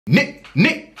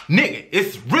Nigga,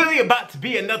 it's really about to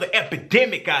be another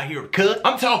epidemic out here, cuz.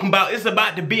 I'm talking about it's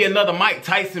about to be another Mike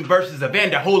Tyson versus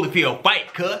Evander Holyfield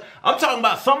fight, cuz. I'm talking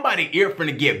about somebody ear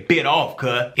finna get bit off,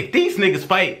 cuz. If these niggas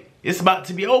fight, it's about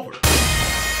to be over.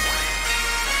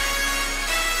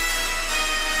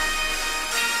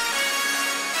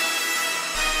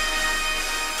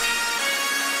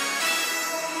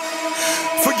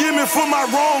 Forgive me for my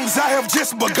wrongs, I have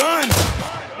just begun.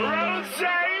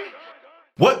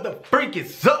 What the freak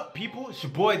is up, people? It's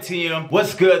your boy TM.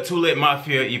 What's good, Too Lit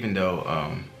Mafia? Even though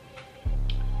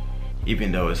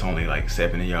it's only like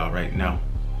 7 of y'all right now.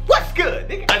 What's good,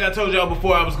 nigga? Like I told y'all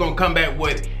before, I was gonna come back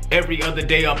with every other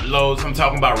day uploads. I'm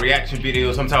talking about reaction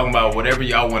videos. I'm talking about whatever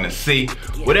y'all wanna see.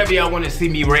 Whatever y'all wanna see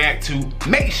me react to,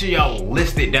 make sure y'all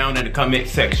list it down in the comment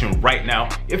section right now.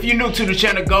 If you're new to the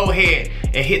channel, go ahead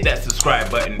and hit that subscribe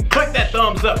button. Click that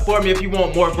thumbs up for me if you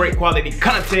want more great quality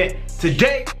content.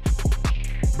 Today,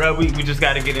 bro, we just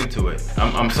gotta get into it.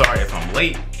 I'm sorry if I'm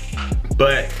late,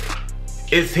 but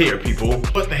it's here, people.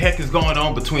 What the heck is going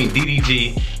on between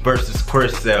DDG versus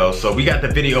SAILS? So we got the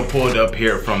video pulled up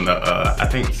here from the, I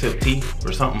think Sip T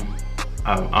or something.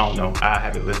 I don't know, I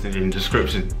have it listed in the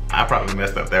description. I probably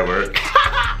messed up that word.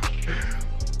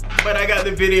 But I got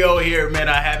the video here, man.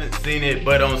 I haven't seen it,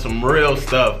 but on some real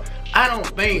stuff. I don't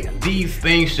think these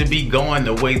things should be going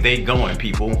the way they going,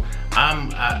 people.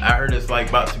 I heard it's like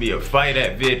about to be a fight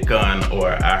at VidCon,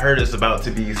 or I heard it's about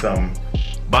to be some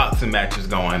boxing matches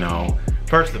going on.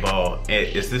 First of all,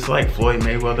 is this like Floyd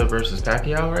Mayweather versus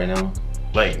Pacquiao right now?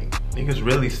 Like, niggas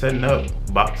really setting up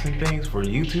boxing things for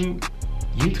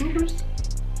YouTubers?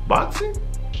 Boxing?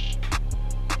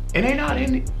 And they not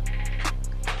in it.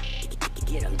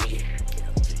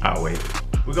 I'll wait.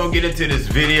 We're gonna get into this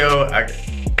video.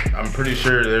 I'm pretty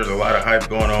sure there's a lot of hype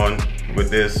going on with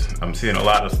this. I'm seeing a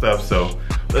lot of stuff, so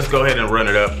let's go ahead and run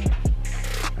it up.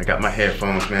 I got my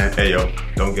headphones, man. Hey, yo,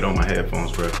 don't get on my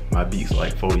headphones, bro. My beat's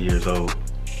like 4 years old.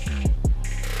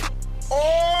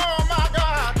 Oh my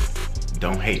God!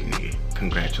 Don't hate, nigga.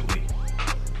 Congratulate.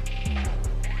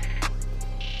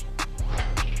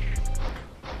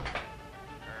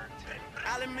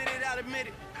 I'll admit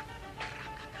it.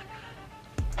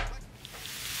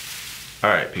 All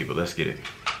right, people, let's get it.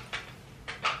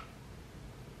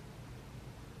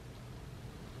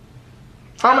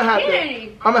 I'm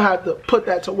gonna have to put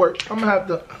that to work. I'm gonna have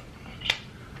to.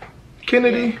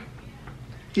 Kennedy.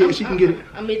 Yeah, she can get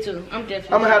it. Me too. I'm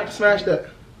definitely. I'm gonna have to smash that.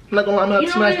 I'm not gonna lie, I'm gonna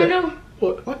have to smash that. Do?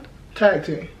 What? Tag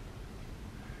team.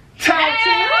 Tag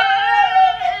team.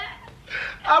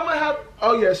 I'm gonna have.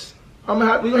 Oh yes. We're gonna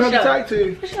have to tag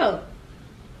team. For sure.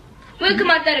 We'll come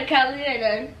out there to Cali and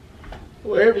then.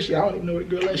 Wherever she, I don't even know what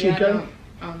girl like she I Cali.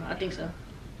 don't know. I think so.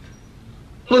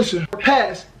 Listen,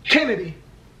 pass Kennedy.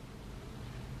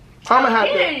 I'm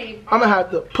gonna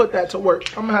have to put that to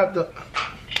work. I'm gonna have to.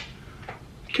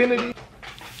 Kennedy.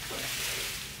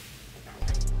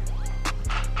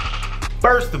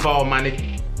 First of all, my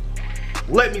nigga,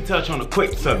 let me touch on a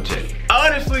quick subject.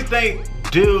 I honestly think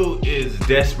dude is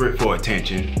desperate for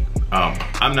attention.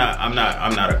 I'm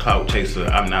not a clout chaser.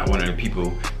 I'm not one of the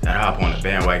people that hop on the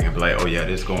bandwagon and be like, oh yeah,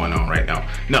 this is going on right now.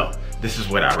 No, this is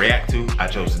what I react to. I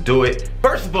chose to do it.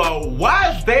 First of all,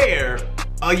 why is there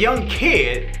a young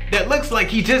kid that looks like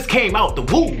he just came out the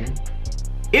womb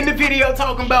in the video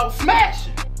talking about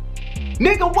smashing?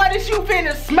 Nigga, what is you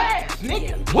finna smash,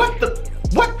 nigga?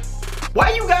 What?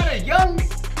 Why you got a young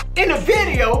in the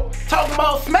video talking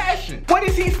about smashing? What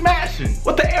is he smashing?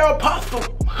 With the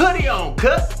Aeropostale hoodie on,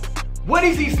 cuz? What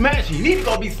is he smashing? You need to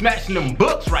go be smashing them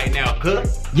books right now,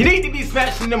 cuz. You need to be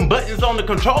smashing them buttons on the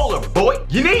controller, boy.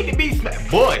 You need to be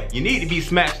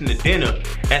smashing the dinner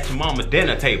at your mama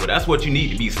dinner table. That's what you need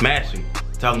to be smashing.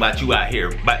 Talking about you out here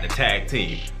about the tag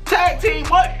team. Tag team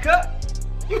what, cuz?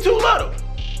 You too little.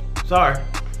 Sorry.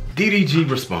 DDG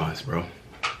response, bro.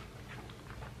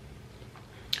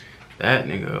 That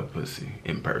nigga a pussy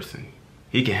in person.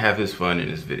 He can have his fun in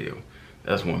this video.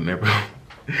 That's one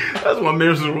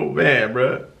miserable man,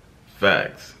 bro.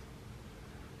 Facts.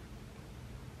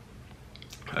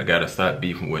 I gotta stop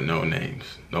beefing with no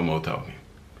names. No more talking.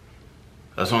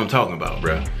 That's what I'm talking about,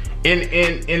 bro.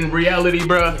 In reality,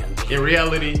 bro. In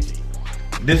reality,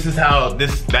 this is how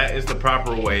that is the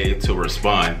proper way to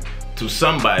respond to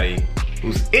somebody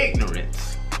whose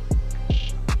ignorance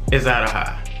is at a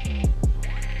high.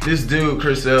 This dude,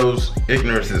 SAILS,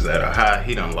 ignorance is at a high.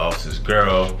 He done lost his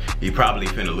girl. He probably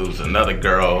finna lose another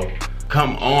girl.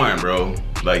 Come on, bro.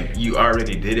 Like, you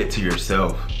already did it to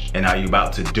yourself, and now you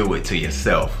about to do it to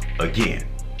yourself again.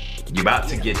 You about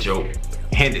to get your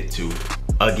handed to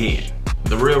again.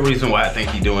 The real reason why I think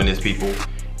he doing this, people,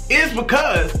 is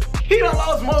because He done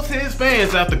lost most of his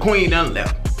fans after Queen done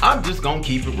left. I'm just gonna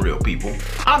keep it real, people.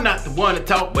 I'm not the one to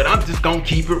talk, but I'm just gonna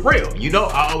keep it real. You know,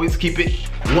 I always keep it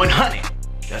 100.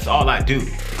 That's all I do.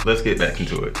 Let's get back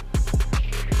into it.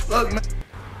 Look, man.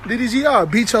 DDG, I'll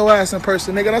beat your ass in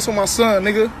person, nigga. That's what my son,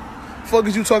 nigga. Fuck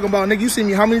is you talking about, nigga? You see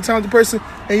me how many times in person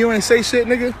and you ain't say shit,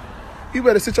 nigga? You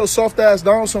better sit your soft ass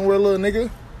down somewhere, little nigga.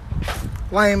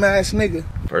 Lame ass nigga.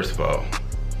 First of all,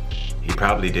 he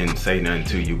probably didn't say nothing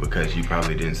to you because you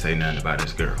probably didn't say nothing about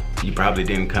his girl. You probably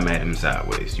didn't come at him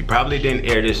sideways. You probably didn't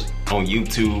air this on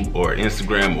YouTube or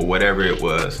Instagram or whatever it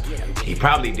was. He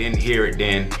probably didn't hear it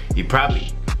then.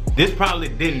 This probably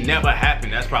didn't never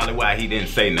happen. That's probably why he didn't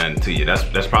say nothing to you.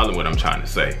 That's probably what I'm trying to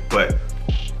say. But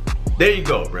there you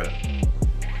go, bro.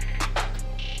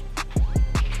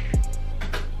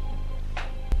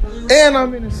 And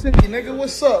I'm in the city, nigga.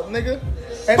 What's up, nigga?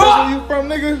 Ain't that's where you from,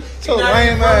 nigga? So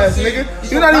lame ass,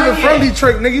 nigga. You not even from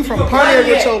Detroit, nigga. You from Pontiac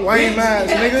with your lame ass,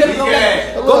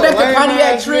 nigga. Go back to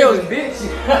Pontiac Trails, bitch. This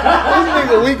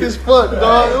nigga weak as fuck,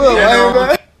 dog. Little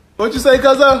lame ass. What you say,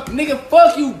 cuzzo? Nigga,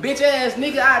 fuck you, bitch ass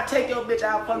nigga. I'll take your bitch,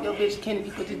 I'll fuck your bitch. Kennedy,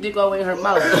 put your dick all in her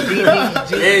mouth.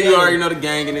 And you already know the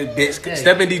gang in this bitch.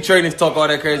 Step in Detroit and talk all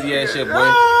that crazy ass shit,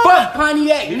 boy. Fuck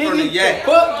Pontiac, nigga.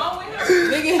 Fuck,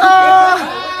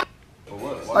 nigga.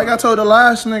 Like I told the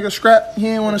last nigga, scrap. He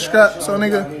ain't want to scrap, so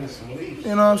nigga,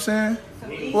 you know what I'm saying?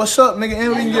 What's up, nigga? And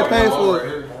we can get paid for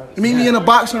it. Meet me in a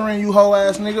boxing ring, you hoe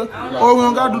ass nigga. Or we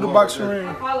don't gotta do the boxing ring.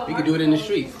 We can do it in the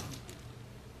streets.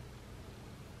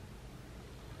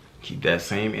 Keep that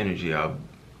same energy. I'll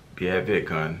be at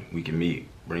VidCon. We can meet.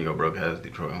 Bring your broke ass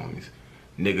Detroit homies.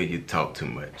 Nigga, you talk too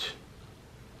much.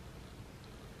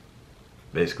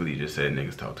 Basically, you just said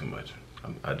niggas talk too much.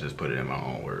 I just put it in my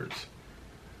own words.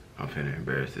 I'm finna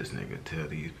embarrass this nigga. Tell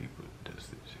these people this.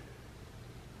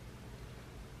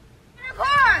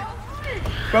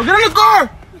 Bro, get in the car!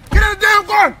 Get in the damn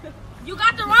car! You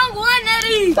got the wrong one,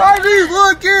 Eddie. Sorry, these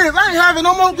little kids. I ain't having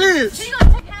no more kids. So you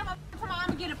gonna take half of tomorrow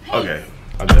and get a pay. Okay,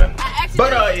 I'm done.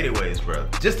 But anyways, bro,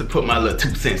 just to put my little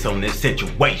 2 cents on this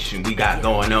situation we got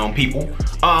going on, people.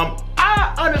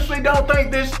 I honestly don't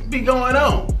think this be going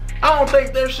on. I don't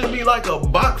think there should be like a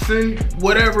boxing,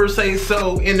 whatever say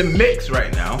so, in the mix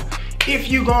right now. If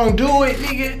you gonna do it,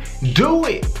 nigga, do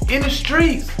it in the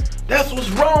streets. That's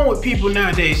what's wrong with people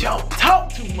nowadays. Y'all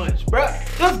talk too much, bruh.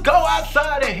 Just go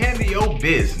outside and handle your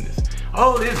business.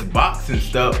 All this boxing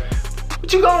stuff,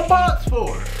 what you gonna box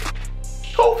for?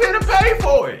 Who finna pay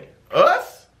for it?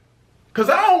 Us? Cause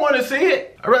I don't wanna see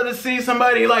it. I'd rather see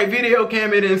somebody like video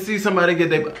cam it and see somebody get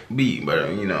their beat. But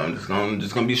you know, I'm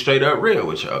just gonna be straight up real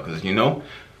with y'all, cause you know,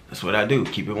 that's what I do.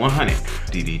 Keep it 100.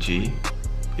 DDG,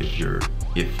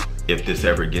 if this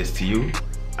ever gets to you,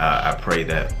 I pray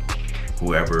that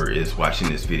whoever is watching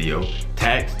this video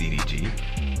tags DDG.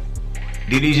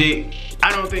 DDG,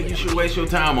 I don't think you should waste your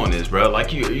time on this, bro.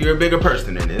 Like you're a bigger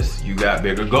person than this. You got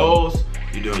bigger goals.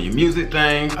 You're doing your music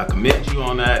thing. I commend you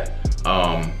on that.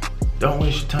 Don't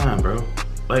waste your time, bro.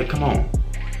 Like, come on,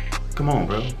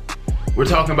 bro. We're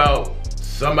talking about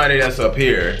somebody that's up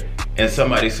here and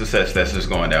somebody's success that's just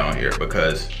going down here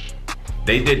because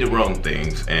they did the wrong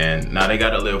things and now they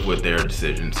gotta live with their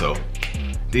decision. So,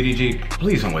 DDG,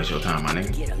 please don't waste your time, my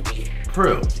nigga. For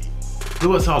real,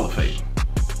 do us all a favor.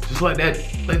 Just let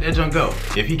that junk go.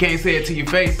 If he can't say it to your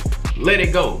face, let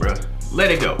it go, bro.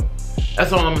 Let it go.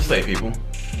 That's all I'm gonna say, people.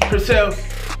 Yourself,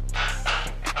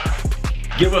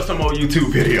 give us some more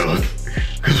YouTube videos.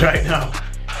 Cause right now,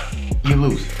 you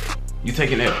lose. You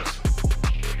taking L's.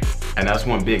 And that's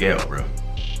one big L, bro.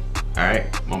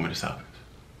 Alright? Moment of silence.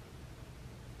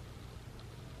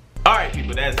 Alright,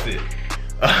 people, that's it.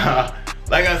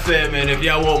 Like I said, man, if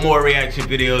y'all want more reaction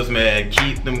videos, man,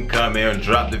 keep them coming.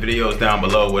 Drop the videos down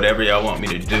below. Whatever y'all want me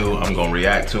to do, I'm gonna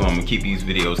react to them. I'm gonna keep these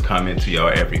videos coming to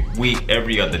y'all every week,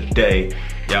 every other day.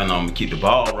 Y'all know I'm gonna keep the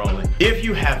ball rolling. If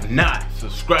you have not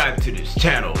subscribed to this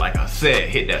channel, like I said,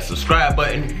 hit that subscribe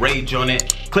button, rage on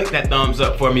it, click that thumbs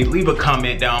up for me, leave a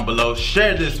comment down below,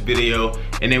 share this video,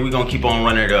 and then we're gonna keep on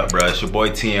running it up, bro. It's your boy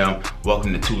TM.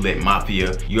 Welcome to Too Lit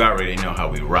Mafia. You already know how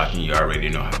we rocking, you already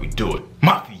know how we do it.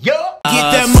 Mafia!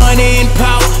 Get that money and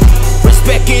power,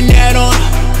 respecting that on.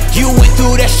 You went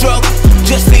through that struggle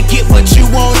just to get what you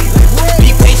wanted.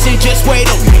 Be patient, just wait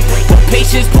on me.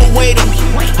 Patience put weight on me.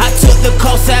 I took the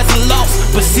cost as a